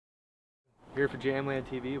Here for Jamland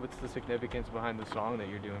TV, what's the significance behind the song that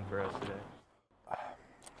you're doing for us today?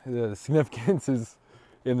 The significance is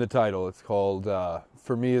in the title. It's called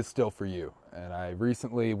For Me Is Still For You. And I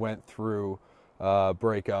recently went through a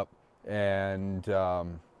breakup, and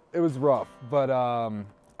it was rough. But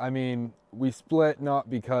I mean, we split not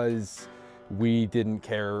because we didn't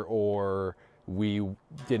care or we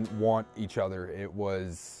didn't want each other. It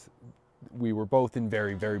was, we were both in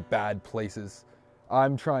very, very bad places.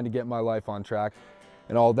 I'm trying to get my life on track,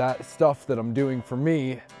 and all that stuff that I'm doing for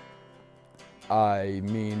me, I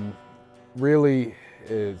mean, really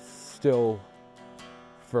is still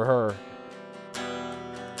for her.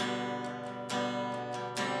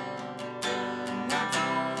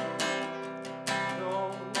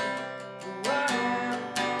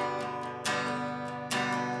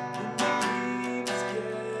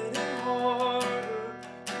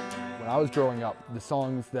 When I was growing up, the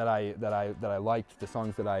songs that I liked, the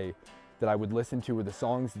songs that I would listen to were the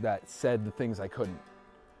songs that said the things I couldn't.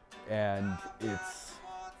 And it's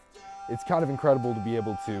kind of incredible to be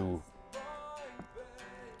able to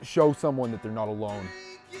show someone that they're not alone.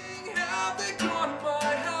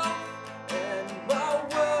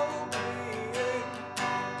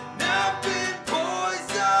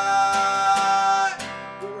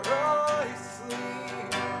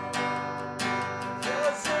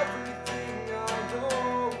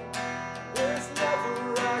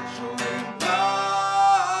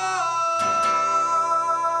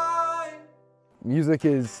 Music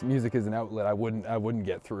is an outlet. I wouldn't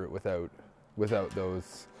get through it without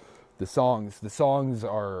the songs. The songs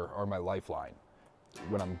are my lifeline.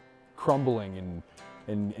 When I'm crumbling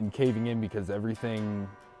and caving in because everything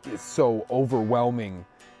is so overwhelming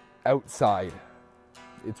outside,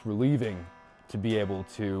 it's relieving to be able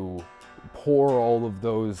to pour all of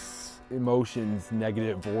those emotions,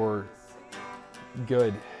 negative or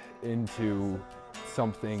good, into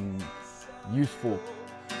something useful.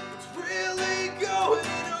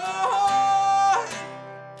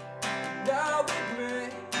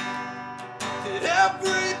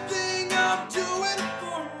 Everything I'm doing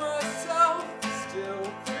for myself is still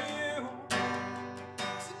for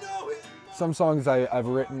you. Some songs I've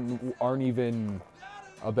written aren't even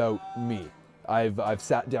about me. I've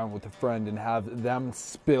sat down with a friend and have them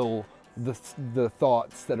spill the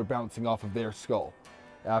thoughts that are bouncing off of their skull.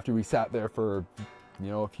 After we sat there for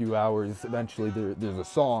a few hours, eventually there's a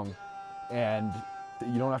song, and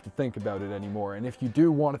you don't have to think about it anymore. And if you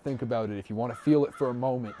do want to think about it, if you want to feel it for a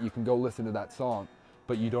moment, you can go listen to that song,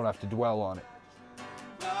 but you don't have to dwell on it.